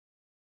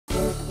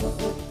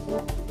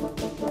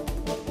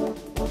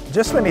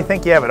Just when you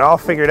think you have it all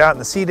figured out in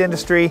the seed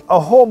industry, a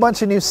whole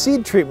bunch of new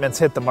seed treatments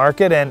hit the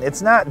market, and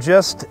it's not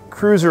just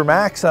Cruiser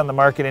Max on the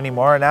market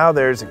anymore. Now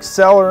there's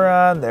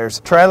Acceleron,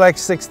 there's Trilex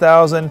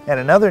 6000, and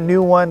another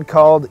new one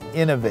called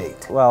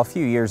Innovate. Well, a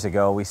few years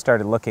ago, we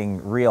started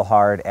looking real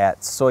hard at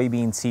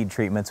soybean seed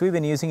treatments. We've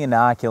been using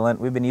inoculant,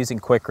 we've been using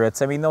Quick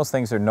Rits. I mean, those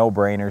things are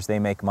no-brainers. They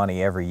make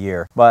money every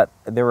year. But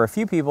there were a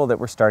few people that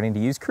were starting to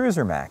use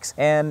Cruiser Max.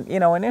 And, you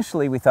know,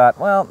 initially we thought,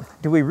 well,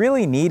 do we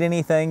really need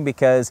anything?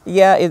 Because,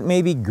 yeah, it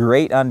may be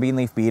great on bean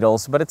leaf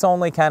beetles, but it's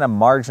only kind of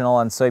marginal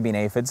on soybean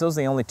aphids. Those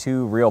are the only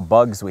two real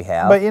bugs we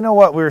have. But you know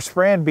what? We were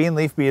spraying bean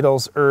leaf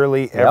beetles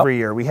early every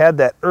year. We had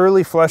that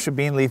early flush of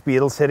bean leaf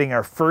beetles hitting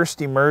our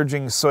first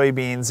emerging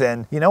soybeans,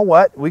 and you know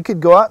what? We could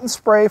go out and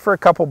spray for a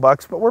couple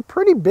bucks, but we're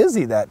pretty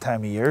busy that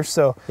time of year,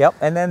 so. Yep,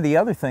 and then the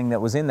other thing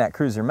that was in that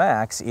Cruiser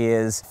Max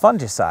is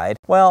fungicide.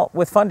 Well,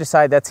 with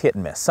fungicide, that's hit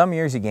and miss. Some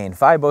years you gain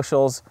 5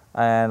 bushels,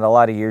 and a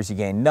lot of years you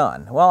gain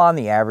none. Well, on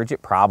the average,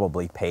 it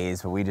probably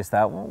pays, but we just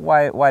thought,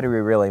 well, why do we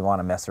really want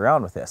to mess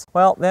around with this?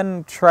 Well,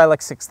 then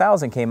Trilex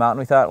 6000 came out, and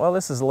we thought, well,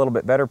 this is a little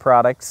bit better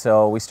product,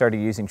 so we started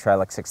using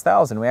Trilex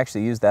 6000. We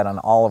actually used that on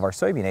all of our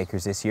soybean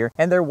acres this year,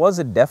 and there was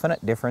a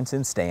definite difference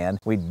in stand.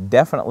 We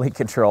definitely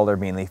controlled our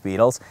bean leaf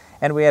beetles,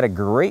 and we had a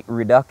great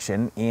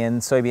reduction in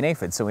soybean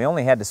aphids. So we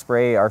only had to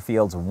spray our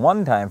fields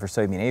 1 time for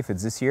soybean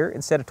aphids this year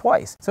instead of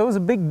twice. So it was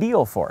a big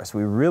deal for us.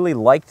 We really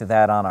liked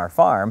that on our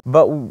farm,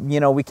 but you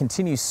know, we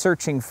continue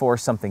searching for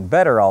something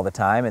better all the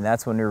time, and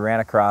that's when we ran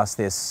across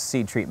this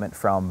seed treatment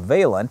from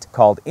Valent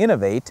called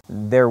Innovate.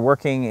 They're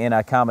working in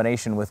a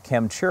combination with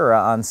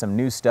Chemtura on some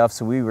new stuff,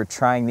 so we were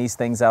trying these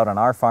things out on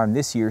our farm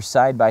this year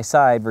side by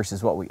side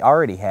versus what we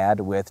already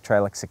had with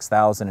Trilex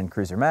 6000 and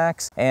Cruiser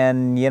Max.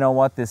 And you know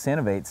what? This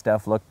Innovate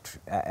stuff looked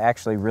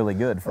actually really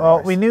good for us.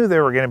 Well, we knew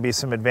there were going to be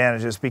some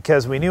advantages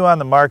because we knew on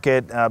the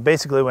market,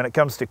 basically when it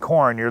comes to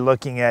corn, you're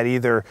looking at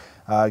either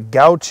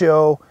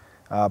Gaucho,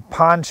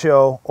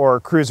 Poncho, or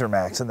Cruiser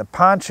Max. And the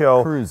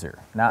Poncho... Cruiser,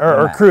 not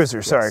or Max. Cruiser,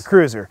 Yes. sorry,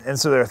 Cruiser. And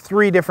so there are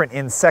 3 different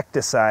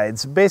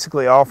insecticides,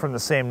 basically all from the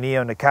same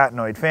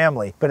neonicotinoid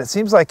family. But it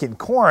seems like in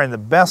corn, the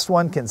best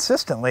one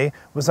consistently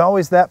was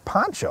always that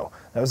Poncho.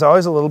 That was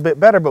always a little bit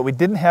better, but we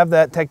didn't have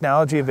that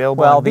technology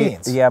available in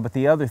beans. Yeah, but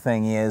the other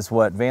thing is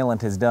what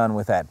Valent has done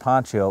with that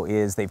Poncho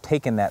is they've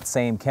taken that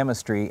same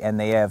chemistry and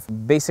they have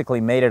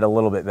basically made it a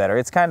little bit better.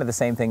 It's kind of the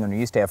same thing when we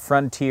used to have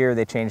Frontier,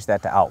 they changed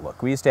that to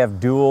Outlook. We used to have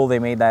Dual, they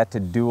made that to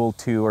Dual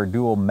 2 or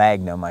Dual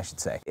Magnum, I should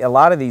say. A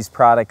lot of these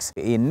products,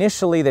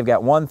 initially they've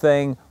got one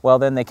thing, well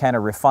then they kind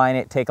of refine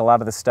it, take a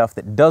lot of the stuff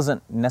that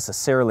doesn't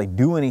necessarily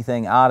do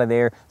anything out of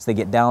there, so they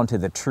get down to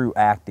the true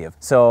active.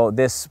 So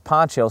this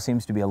Poncho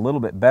seems to be a little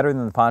bit better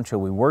than the Poncho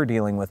we were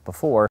dealing with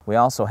before. We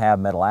also have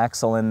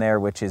metalaxyl in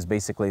there, which is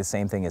basically the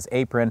same thing as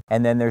Apron.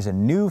 And then there's a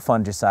new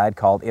fungicide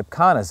called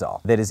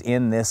Ipoconazole that is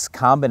in this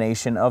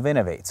combination of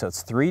Innovate. So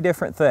it's 3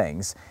 different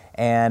things,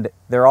 and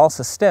they're all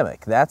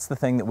systemic. That's the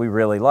thing that we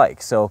really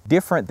like. So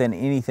different than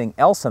anything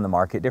else on the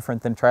market,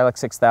 different than Trilex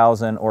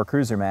 6000 or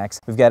Cruiser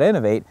Max, we've got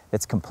Innovate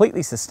that's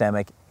completely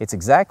systemic. It's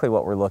exactly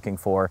what we're looking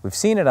for. We've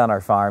seen it on our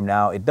farm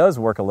now. It does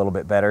work a little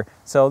bit better.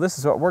 So this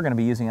is what we're going to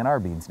be using on our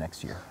beans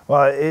next year.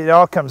 Well, it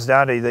all comes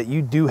down to that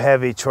you do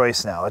have a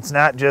choice now. It's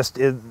not just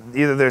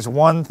either there's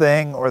one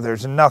thing or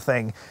there's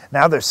nothing.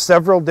 Now there's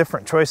several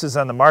different choices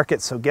on the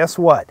market, so guess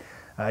what?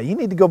 You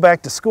need to go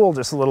back to school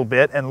just a little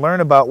bit and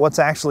learn about what's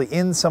actually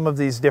in some of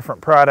these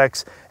different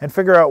products and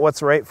figure out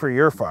what's right for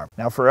your farm.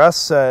 Now for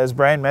us, as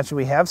Brian mentioned,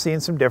 we have seen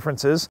some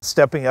differences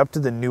stepping up to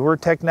the newer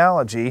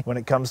technology when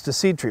it comes to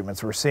seed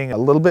treatments. We're seeing a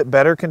little bit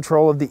better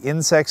control of the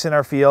insects in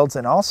our fields,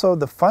 and also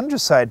the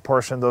fungicide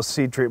portion of those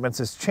seed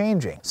treatments is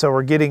changing. So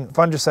we're getting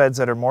fungicides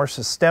that are more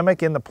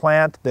systemic in the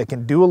plant, that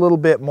can do a little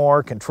bit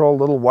more, control a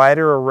little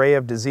wider array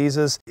of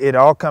diseases. It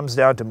all comes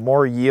down to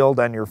more yield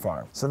on your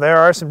farm. So there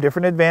are some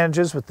different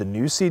advantages with the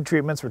new seed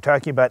treatments. We're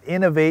talking about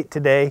Innovate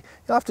today.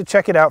 You'll have to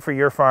check it out for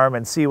your farm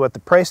and see what the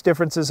price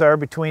differences are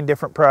between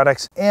different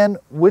products and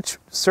which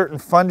certain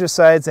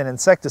fungicides and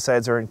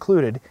insecticides are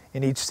included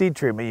in each seed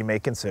treatment you may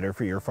consider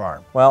for your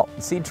farm. Well,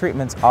 seed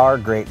treatments are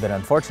great, but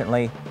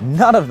unfortunately,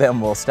 none of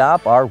them will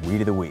stop our Weed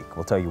of the Week.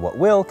 We'll tell you what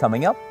will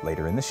coming up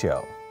later in the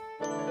show.